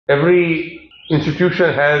Every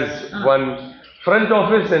institution has one front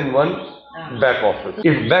office and one back office.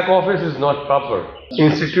 If back office is not proper,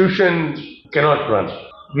 institution cannot run.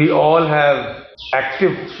 We all have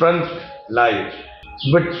active front life,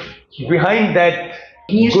 but behind that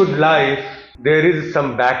good life, there is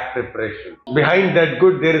some back preparation. Behind that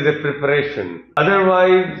good, there is a preparation.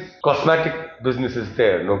 Otherwise, cosmetic business is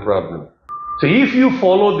there, no problem. So if you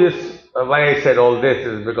follow this, why I said all this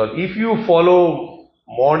is because if you follow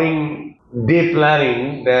morning day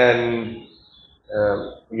planning, then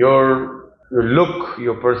your look,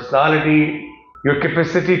 your personality, your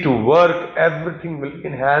capacity to work, everything will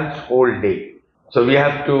enhance whole day. So we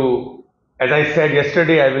have to, as I said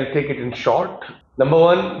yesterday, I will take it in short. Number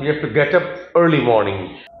one, we have to get up early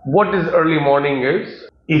morning. What is early morning is,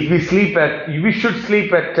 if we should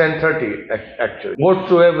sleep at 10:30 actually,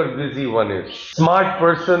 whatsoever busy one is. Smart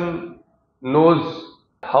person knows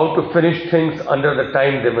how to finish things under the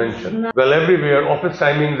time dimension. Well, everywhere, office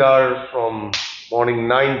timings are from morning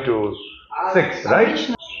 9 to 6, right?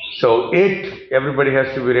 So 8, everybody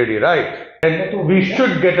has to be ready, right? And we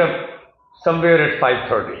should get up somewhere at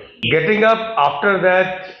 5:30. Getting up after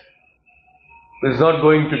that is not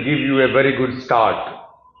going to give you a very good start.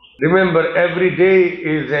 Remember, every day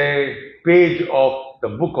is a page of the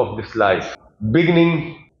book of this life. Beginning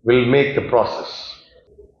will make the process.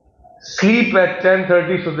 Sleep at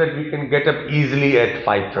 10:30 so that we can get up easily at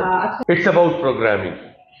 5:30. It's about programming.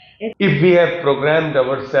 If we have programmed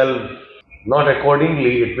ourselves not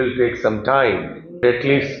accordingly, it will take some time. At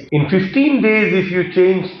least in 15 days, if you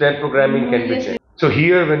change, that programming can be changed. So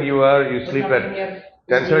here when you sleep at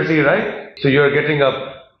 10:30, right? So you are getting up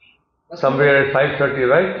somewhere at 5:30,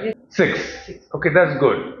 right? 6. Okay, that's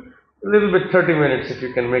good. A little bit 30 minutes if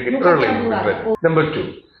you can make it early. Number 2.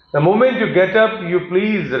 The moment you get up, you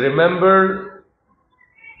please remember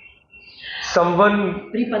someone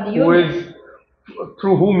who is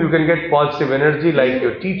through whom you can get positive energy, like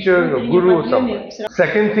your teacher, your guru, or someone.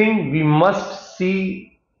 Second thing, we must see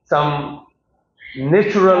some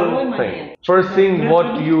natural thing. First thing, what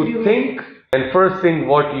you think, and first thing,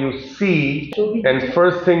 what you see, and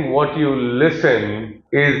first thing, what you listen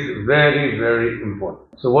is very, very important.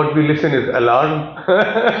 So what we listen is alarm.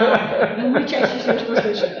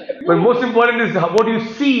 But most important is what you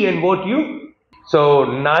see and what you. So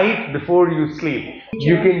night before you sleep,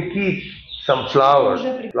 you can keep some flowers,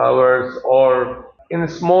 or in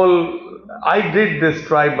a small. I did this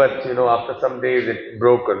try, but after some days it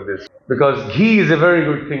broke on this, because ghee is a very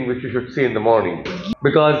good thing which you should see in the morning.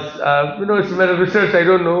 Because it's a matter of research. I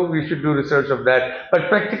don't know. We should do research of that. But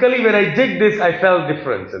practically, when I did this, I felt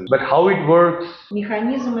difference. But how it works,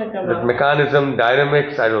 that mechanism,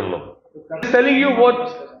 dynamics, I don't know. I'm telling you what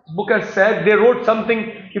book has said. They wrote something.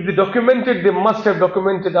 If they documented, they must have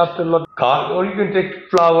documented after a lot. Or you can take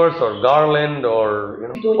flowers or garland or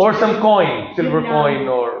or some coin, silver coin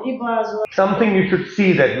or something you should see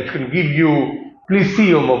that which can give you. Please see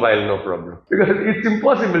your mobile, no problem. Because it's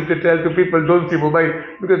impossible to tell to people don't see mobile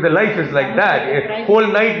because the life is like that. A whole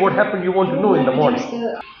night, what happened, you want to know in the morning.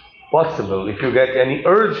 Possible. If you get any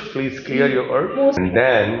urge, please clear your urge. And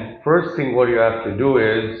then, first thing what you have to do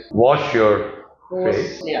is wash your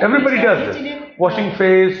face. Everybody does this. Washing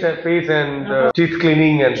face and teeth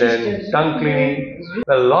cleaning and then tongue cleaning.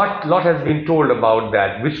 A lot has been told about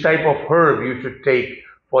that. Which type of herb you should take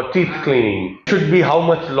for teeth cleaning. Should be how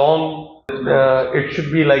much long? It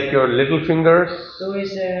should be like your little fingers.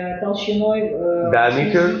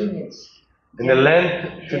 Diameter. And the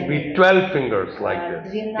length should be 12 fingers like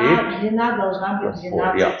this. 8 plus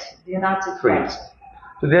 4, yeah. 3.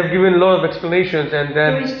 So they have given a lot of explanations, and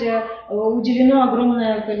then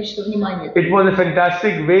it was a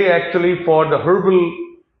fantastic way actually for the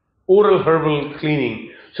oral herbal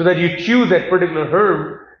cleaning, so that you chew that particular herb,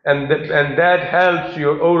 and that helps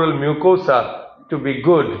your oral mucosa to be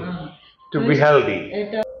good, to be healthy.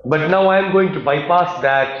 But now I am going to bypass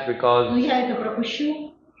that because we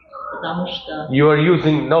are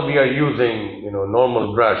using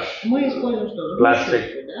normal brush, plastic.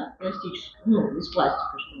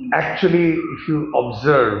 Actually, if you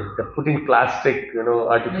observe, they're putting plastic,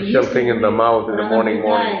 artificial thing in the mouth in the morning.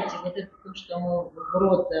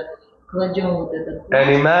 And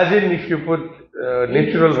imagine if you put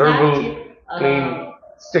natural herbal clean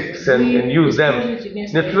sticks and use them,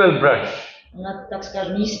 natural brush.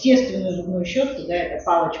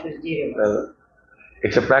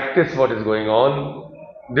 It's a practice what is going on.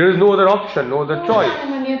 There is no other option, no other choice.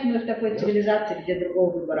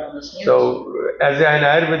 So, as an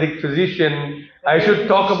Ayurvedic physician, I should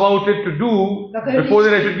talk about it to do. Before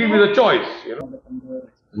that, I should give you the choice.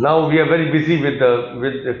 Now we are very busy with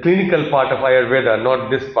the clinical part of Ayurveda, not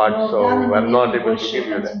this part, so I'm not able to give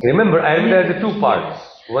you that. Remember, Ayurveda has two parts.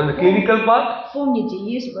 One is the clinical part. Помните,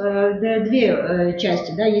 есть две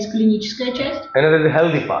части, да, есть клиническая часть. Another is the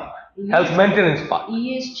healthy part, health maintenance part. И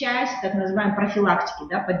есть часть, так называемой профилактики,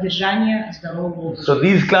 да, поддержания здорового образа. So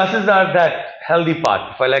these classes are that healthy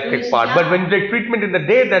part, prophylactic part. But when you take treatment in the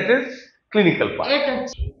day, that is clinical part.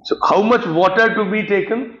 So how much water to be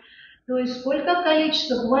taken? То есть сколько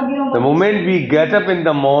количества, какой объем? The moment we get up in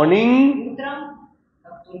the morning, Утром,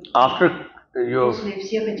 after your после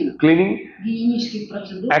всех этих cleaning, гигиенических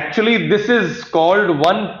процедур. actually this is called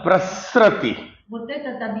one prasrati Вот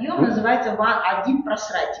этот объем называется один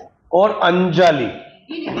прасрати. or anjali.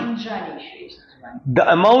 Или анджали еще есть название. The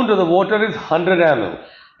amount of the water is 100 ml.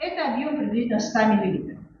 Это объем приблизительно 100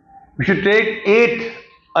 мл. We should take 8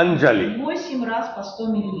 anjali, 8 раз по 100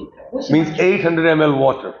 мл. means 800 ml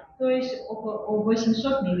water. То есть около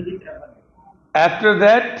 800 мл воды. After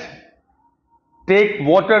that, take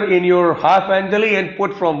water in your half anjali and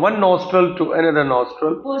put from one nostril to another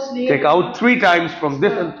nostril. После Take out 3 times from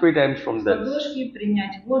this and 3 times from с this. ладошки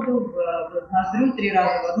принять воду в ноздрю 3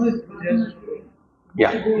 раза в одну и 3 раза в другую.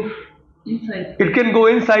 Yeah. It can go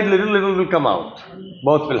inside, little will come out.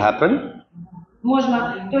 Both will happen.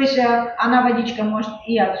 Можно, то есть она водичка может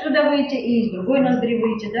и отсюда выйти, и из другой ноздри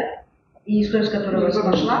выйти, да? И из той, с которой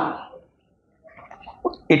вошла.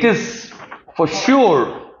 It is for sure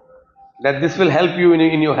that this will help you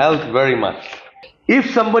in your health very much.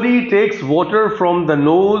 If somebody takes water from the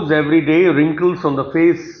nose every day, wrinkles on the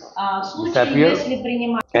face В случае, disappear. если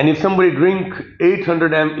принимать And if somebody drink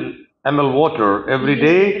 800 ml water every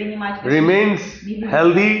day, remains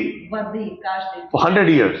healthy воды каждый for 100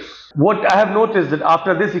 years. What I have noticed that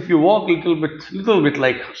after this, if you walk little bit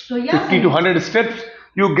like 50 to 100 steps,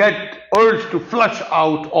 you get urge to flush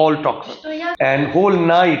out all toxins. And whole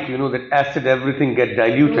night, that acid, everything get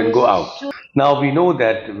dilute and go out. Now we know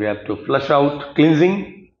that we have to flush out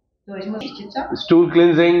cleansing, То есть мы чиститься. stool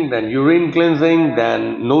cleansing, then urine cleansing,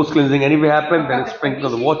 then nose cleansing anyway happen, then sprinkle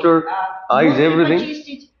the water, eyes, everything.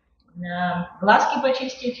 Почистить, глазки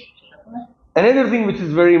почистить. Another thing which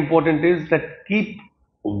is very important is that keep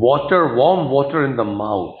warm water in the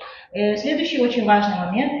mouth Следующий очень важный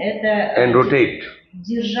момент – это and rotate.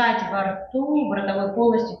 держать во рту, в ротовой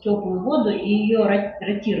полости теплую воду и ее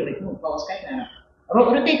ротировать, полоскать, наверное.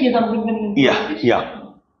 Ротейт не там будет.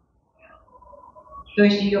 Yeah. То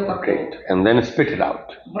есть ее как And then spit it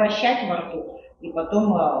out. вращать во рту и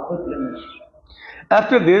потом выплюнуть.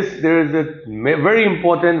 After this, there is a very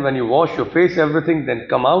important, when you wash your face, everything, then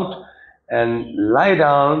come out and lie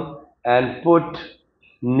down and put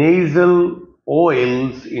nasal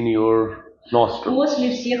oils in your nostrils.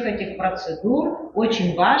 После всех этих процедур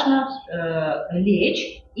очень важно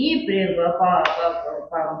лечь и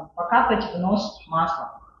покапать в нос масло.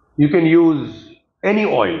 You can use any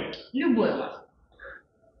oil, Любое масло.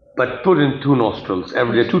 but put in 2 nostrils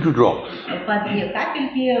every day, 2 drops. По 2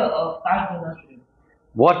 капельки в каждую ноздрю.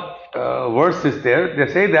 What verse is there? They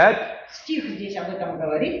say that Стих здесь об этом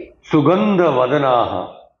говорит. Sugandha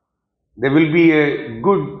Vadanaha. There will be a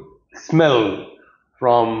good smell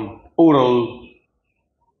from orally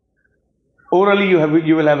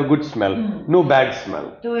you will have a good smell, no bad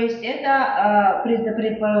smell. То есть это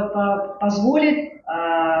позволит,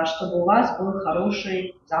 чтобы у вас был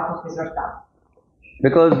хороший запах изо рта.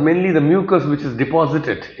 Because mainly the mucus which is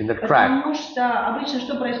deposited in the tract. Потому что обычно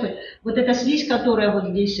что происходит? Вот эта слизь, которая вот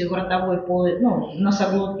здесь в ротовой полости, в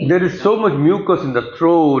носоглотке. There is so much mucus in the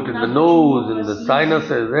throat, in the nose, in the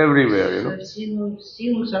sinuses, everywhere, В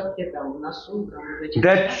синусах, в носу.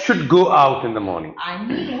 That should go out in the morning.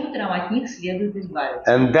 Они утром от них следует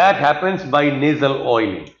избавиться. And that happens by nasal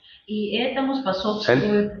oiling. И этому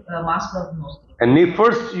способствует масло в ноздри. And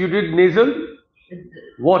first you did nasal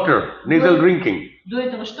water, nasal drinking. До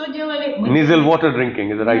этого что делали? Nasal water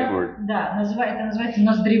drinking is the right word. Да, это называется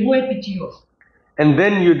ноздревое питье. And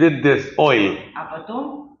then you did this oil. А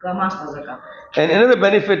потом масло закапывали. And another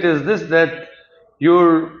benefit is this, that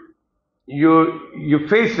your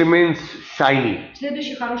face remains shiny.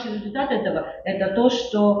 Следующий хороший результат этого – это то,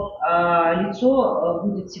 что лицо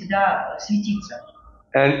будет всегда светиться.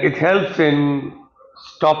 And it helps in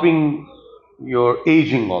stopping your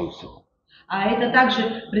aging also. А это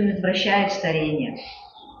также предотвращает старение.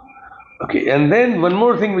 Okay, and then one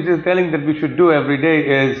more thing which is telling that we should do every day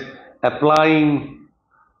is applying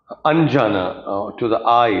anjana to the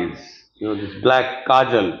eyes, this black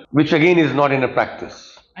kajal, which again is not in a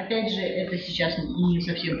practice. Опять же, это сейчас не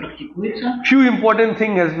совсем практикуется. Few important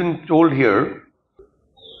thing has been told here.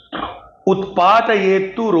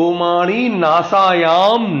 Utpatayetu romani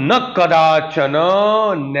nasayam na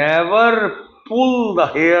kadachana. Never pull the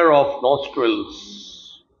hair of nostrils.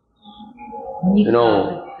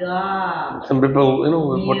 Никогда Some people, не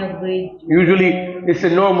what, выдергивай. usually it's a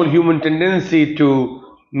normal human tendency to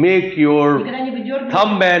make your Никогда не выдергивай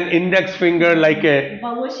thumb and index finger like a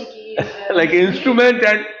волосики из like an instrument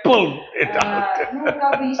and pull it out. Ну,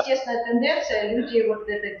 как бы естественная тенденция, люди вот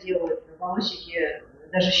это делают. Волосики,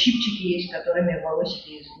 даже щипчики есть, которыми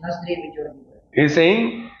волосики из ноздрей выдергивают. He's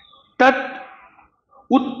saying tat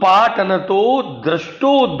utpatanato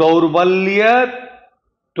drashto daurvalya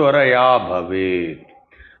tvaraya bhavet.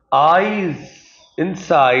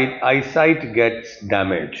 Eyesight gets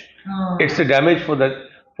damaged. It's a damage for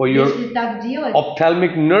your Если так делать,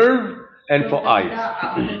 ophthalmic nerve and то for eyes.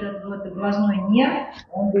 тогда вот этот вот глазной нерв,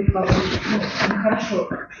 он будет нехорошо.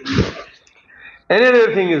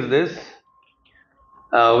 Another thing is this.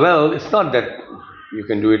 Well, it's not that you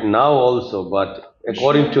can do it now also, but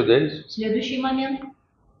according to this, Следующий момент.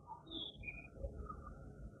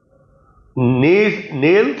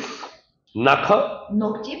 nails, nakha,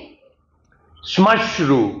 Ногти.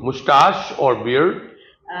 smashru, mustache or beard,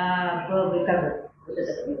 Вот это,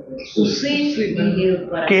 усы или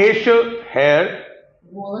kesha, hair,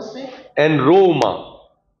 волосы. and roma,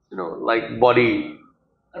 like body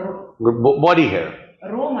hair.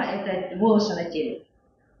 Рома – это волосы на теле.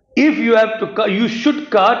 If you have to cut, you should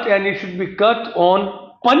cut, and it should be cut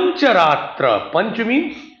on pancharatra. Pancha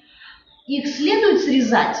means Их следует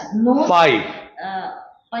срезать, но 5.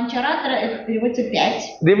 панчаратра это переводится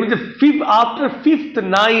 5. They mean after fifth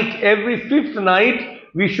night, every fifth night,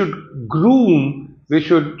 we should groom, we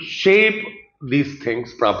should shape these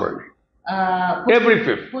things properly. Every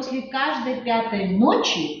fifth. После каждой пятой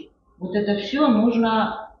ночи вот это все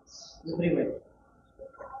нужно сбривать.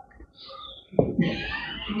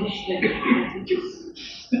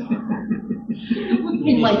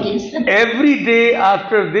 Every day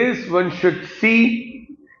after this, one should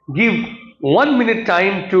give 1 minute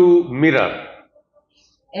time to mirror.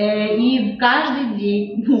 И каждый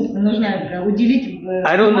день нужно уделить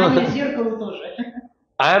внимание зеркалу тоже.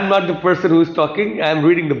 I am not the person who is talking. I am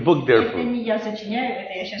reading the book therefore. Это не я сочиняю,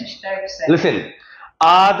 это я сейчас читаю писать. Listen,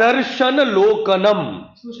 adarshana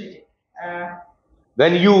lokanam. Слушайте.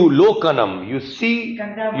 When you lokanam, you see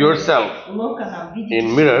yourself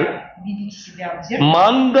in mirror.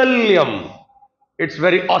 Mangalyam, it's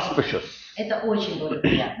very auspicious. Это очень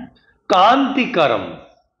благоприятно. Kantikaram,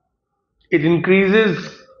 it increases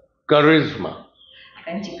charisma.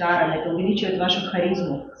 Кантикарам, это увеличивает вашу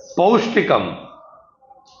харизму. Paustikam,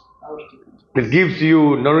 it gives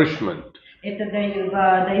you nourishment. Это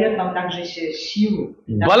дает вам также силу.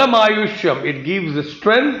 Balamayushyam, it gives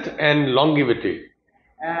strength and longevity.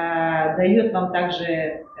 Дает вам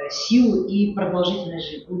также силу и продолжительность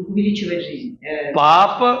жизни, увеличивает жизнь.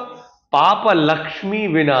 Papa Lakshmi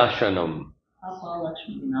Vinashanam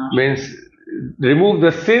means remove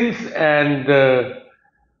the sins and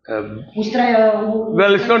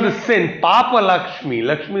well, it's not a sin. Papa Lakshmi,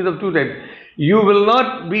 Lakshmi is of two types. You will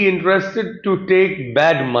not be interested to take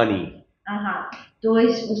bad money. То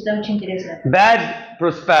есть, очень интересно. Bad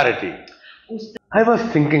prosperity. I was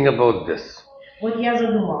thinking about this. Вот я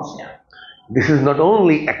задумался. This is not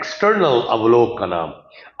only external avalokana.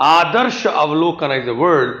 Adarsha avalokana is a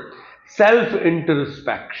word,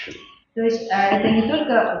 self-introspection. То есть это не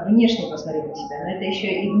только внешне посмотреть на себя, но это еще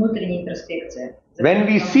и внутренняя интроспекция. When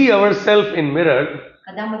we see ourselves in mirror,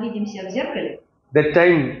 когда мы видим себя в зеркале, that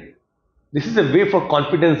time, this is a way for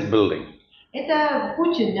confidence building. Это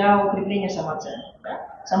путь для укрепления самооценки, да?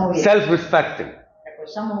 Самоуверенности. Self-respecting. Такое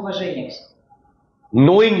самоуважение к себе.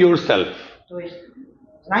 Knowing yourself. То есть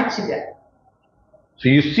знать себя. So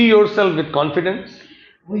you see yourself with confidence.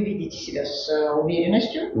 Вы видите себя с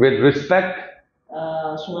уверенностью. With respect.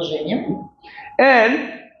 С уважением.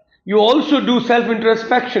 And you also do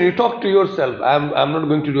self-introspection. You talk to yourself. I'm not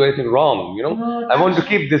going to do anything wrong, I want to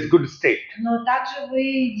keep this good state. Но также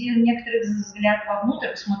вы некоторый взгляд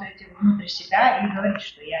вовнутрь, смотрите внутрь себя и говорите,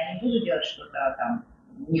 что я не буду делать что-то там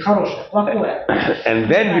нехорошее, плохое. And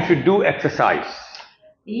then we should do exercise.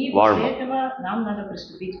 И после этого нам надо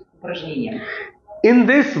приступить к упражнениям. In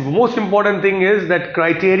this, most important thing is that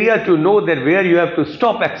criteria to know that where you have to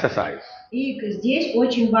stop exercise. И здесь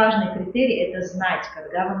очень важный критерий – это знать,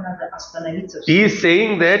 когда вам надо остановиться. He is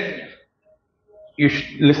saying that you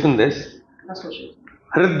should listen this. Послушайте.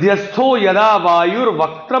 Hridyastho yada vayur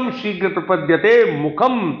vaktram shigra prapadyate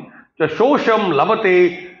mukham chashosham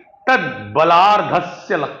lavate tad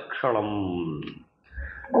balardhasya lakshanam.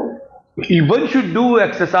 One should do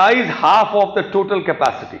exercise half of the total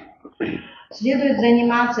capacity. Следует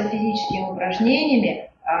заниматься физическими упражнениями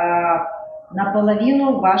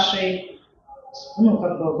наполовину вашей,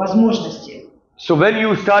 возможности. So when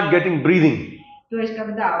you start getting breathing, То есть,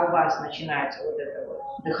 когда у вас начинается вот это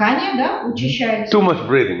вот дыхание, да, учащается, too much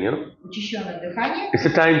breathing, учащенное дыхание, it's a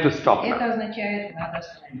time to stop это now. означает, надо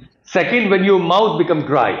остановиться. Second, when your mouth becomes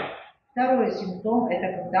dry. Второй симптом –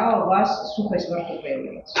 это когда у вас сухость во рту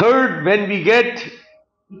появляется. Third, when we get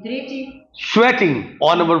И третий sweating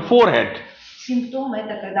on our forehead, симптом –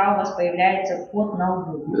 это когда у вас появляется пот на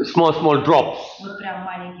лбу. small drops, Вот прям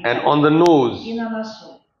маленький and пот. on the nose. И на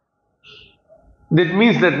носу. That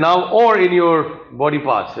means that now, or in your body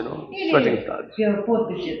parts, sweating starts. Или пот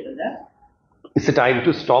где-то, да? It's a time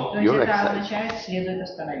to stop То есть your это exercise. означает, следует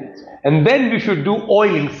остановиться. And then we should do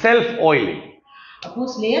oiling, self-oiling. А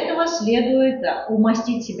после этого следует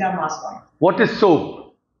умастить себя маслом. What is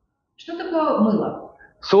soap? Что такое мыло?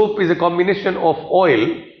 Soap is a combination of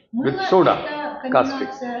oil with Мыло soda, это caustic.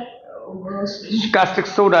 комбинация Caustic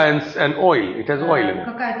soda and oil. It has oil in it.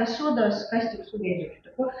 какая-то сода с кастик сода или что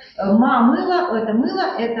такое.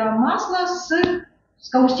 Мыло это масло с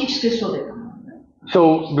каустической содой. По-моему, да?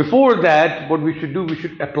 So before that, what we should do, we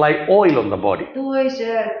should apply oil on the body. То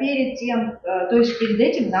есть перед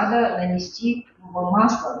этим надо нанести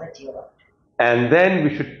масло на тело. And then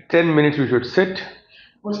 10 minutes we should sit.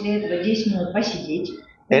 После этого 10 минут посидеть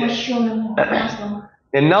умощенным маслом.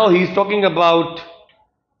 And now he's talking about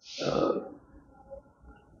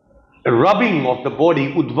rubbing of the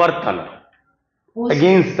body, udvartana,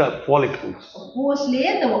 against the follicles. После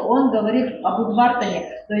этого он говорит об удвартане,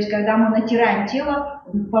 то есть когда мы натираем тело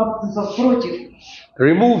против.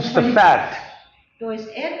 Removes the fat. То есть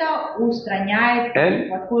это устраняет And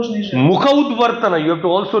подкожный жир. mukha udvartana you have to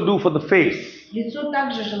also do for the face. Лицо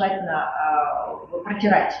также желательно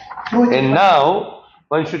протирать против. And now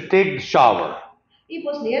one should take the shower. И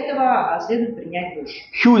после этого следует принять душ.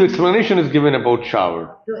 Huge explanation is given about shower.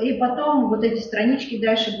 И потом вот эти странички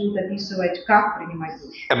дальше будут описывать, как принимать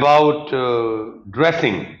душ. About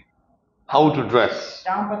dressing, how to dress.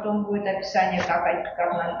 Там потом будет описание, как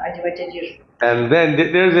одевать одежду. And then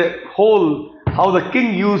there's a whole, how the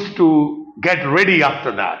king used to get ready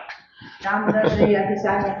after that. Там даже и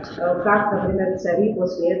описание, как, например, цари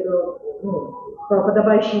после этого,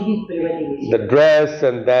 подобающий вид приводились. The dress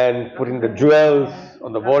and then putting the jewels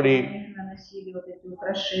on the body Наносили вот эти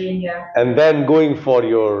украшения. and then going for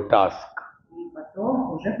your task. И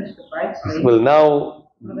потом уже приступать к своим Well, now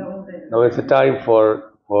трудовым занятиям. it's a time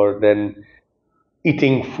for then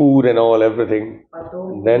eating food and all everything,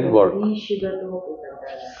 Потом and then work. пищи готов и так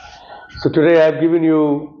далее. So today I've given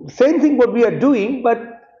you same thing what we are doing, but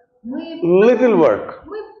little work.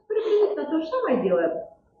 Мы приблизительно то же самое делаем.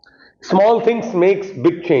 Small things makes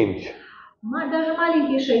big change. Даже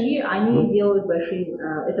маленькие шаги, они делают большие,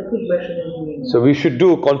 это путь к большим изменениям. So we should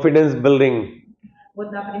do confidence building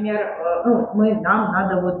Вот, например, нам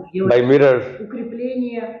надо вот by делать mirror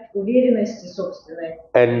укрепление уверенности собственной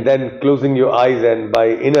and then closing your eyes and by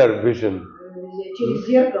inner vision. через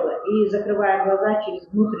зеркало и закрывая глаза через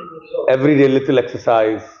внутренний взор. Every day little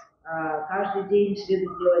exercise Каждый день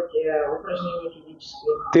следует делать упражнения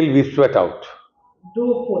физические till we sweat out.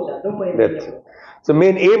 до пота, до That's появления. it. So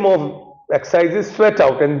main aim of exercise is sweat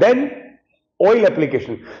out and then oil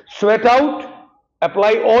application. Sweat out,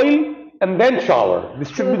 apply oil and then shower. This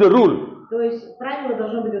should be the rule. То есть правило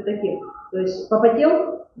должно быть вот таким. То есть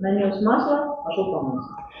попотел, нанес масло, пошел помылся.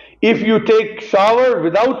 If you take shower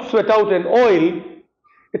without sweat out and oil,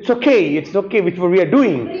 it's okay, which what we are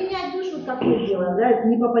doing. Принять душ вот такое дело, да,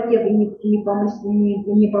 не попотев и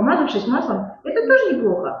не помазавшись маслом, это тоже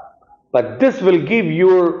неплохо. But this will give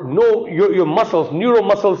your muscles,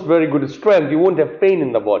 neuromuscles very good strength. You won't have pain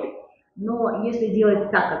in the body. Но если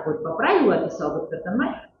делать так, как вот по правилу описал доктор Танмай,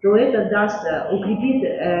 то это даст, укрепит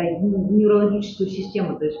неврологическую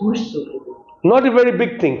систему, то есть мышцы укрепит. Not a very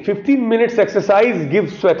big thing. 15 minutes exercise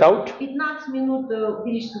gives sweat out. 15 минут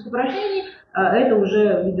физических упражнений, это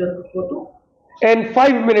уже ведет к поту. And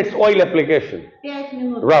 5 minutes oil application. 5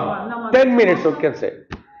 минут Rub. намазать 10 minutes, маслом, you can say.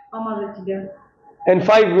 помазать себе. And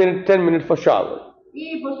 10 minutes for shower.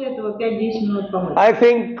 И после этого 5-10 минут помыть. I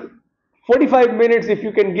think 45 minutes if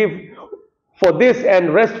you can give for this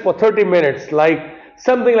and rest for 30 minutes, like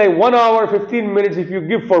something like 1 hour, 15 minutes if you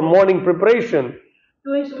give for morning preparation,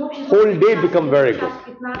 То есть в общем, whole day become very good. час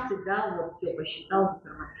 15, да, вот все посчитал,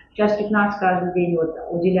 час 15 каждый день вот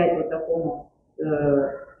уделять вот такому,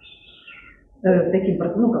 таким,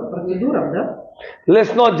 как процедурам, да?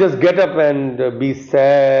 Let's not just get up and be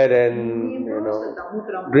sad Не and просто там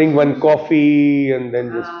утром drink one coffee and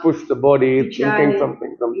then just push the body, thinking печали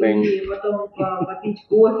something, и потом попить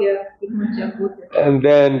кофе, пихнуть себе кофе, and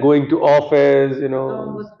then going to office,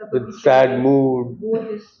 потом вот такой with sad печали mood. в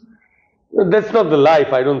офис. That's not the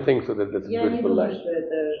life. I don't think so that that's a Я не beautiful думаю, life. что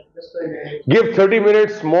это достойная жизнь. Give 30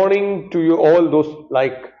 minutes morning to you all those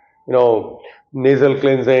nasal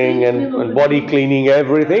cleansing and body cleaning,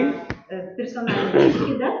 everything. Персональные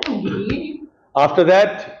чистки, да, ну, гигиене. After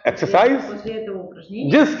that, exercise. После этого упражнения.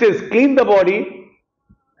 Just as clean the body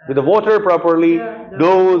with the water properly,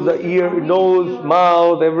 nose, ear, nose,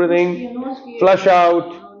 mouth, everything. Flush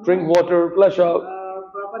out, drink water, flush out.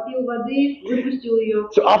 Попил воды, выпустил ее.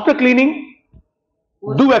 So after cleaning,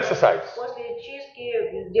 do exercise. После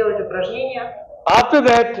чистки сделать упражнения. After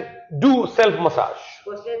that, do self-massage.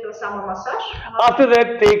 После этого самомассаж. After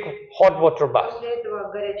that, take hot water bath. После этого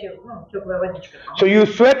горячая, теплая водичка. So you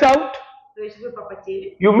sweat out. То есть вы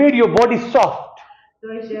попотели. You made your body soft.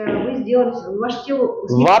 То есть вы сделали, ваше тело...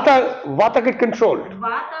 Vata get controlled.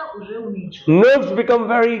 Вата уже уменьшилась. Nerves become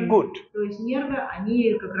very good. То есть нервы,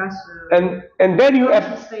 они как раз... And then you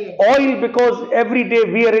have oil because every day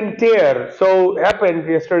wear and tear. So happened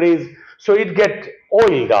yesterday's. So it get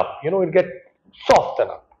oiled up. It get softened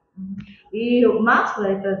up. И масло,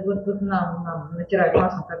 это вот нам натирают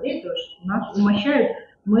маслом корней, то есть нас умощают,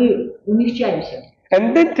 мы умягчаемся.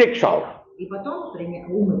 And then take shower. И потом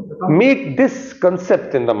умыть. Make this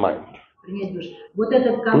concept in the mind. Принять душ. Вот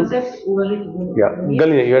этот концепт уложить в ум. Yeah,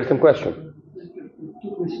 Galina, you had some question.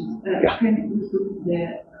 Two questions. Yeah. Can we put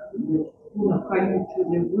the spoon of honey to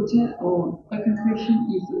the water, or second question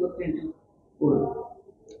is what kind of oil?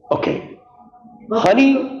 Okay.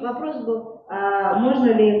 Honey. Вопрос был,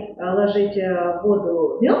 можно ли ложить в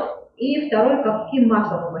воду мед, и второй, каким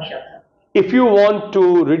маслом умощаться? If you want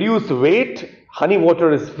to reduce weight, honey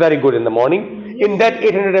water is very good in the morning. In that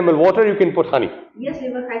 800 ml water, you can put honey. Если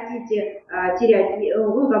вы хотите терять, не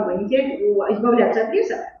терять, избавляться от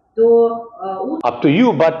веса, то up to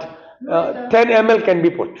you, but 10 ml can be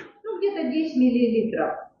put. Где-то 10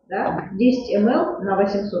 миллилитров, да? 10 ml на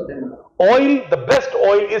 800 ml. Oil, the best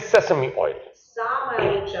oil is sesame oil.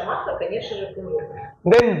 Самое лучшее масло, конечно же, кунжут.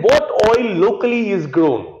 Then what oil locally is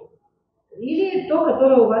grown? Или то,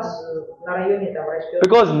 которое у вас на районе там растет.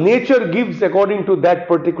 Because nature gives according to that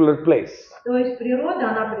particular place. То есть природа,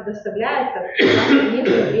 она предоставляет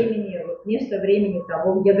место времени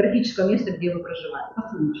того географического места, где вы проживаете.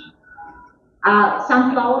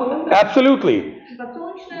 Sunflower oil? Absolutely.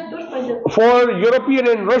 Подсолнечное тоже пойдет. For European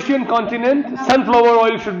and Russian continent, sunflower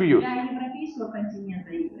oil should be used. Для европейского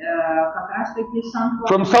континента как раз таки sunflower.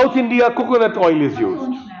 From South India, coconut oil is used.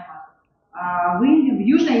 Подсолнечное масло. В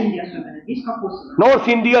Южной Индии особенно, здесь кокосовое. North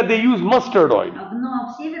India, they use mustard oil. Но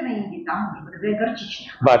в Северной Индии там может быть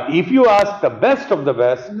горчичное. But if you ask the best of the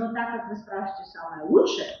best, Но так как вы спрашиваете самое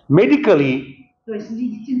лучшее, medically, то есть с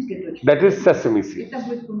медицинской точки, that is sesame seed, это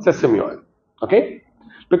будет sesame oil. Okay?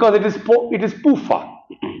 Because it is PUFA,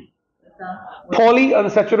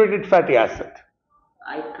 polyunsaturated fatty acid.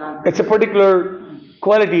 It's a particular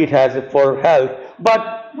quality it has for health.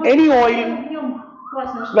 But any oil,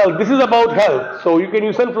 well, this is about health. So you can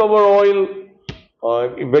use sunflower oil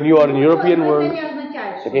when you are in European world.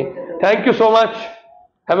 Okay? Thank you so much.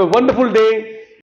 Have a wonderful day.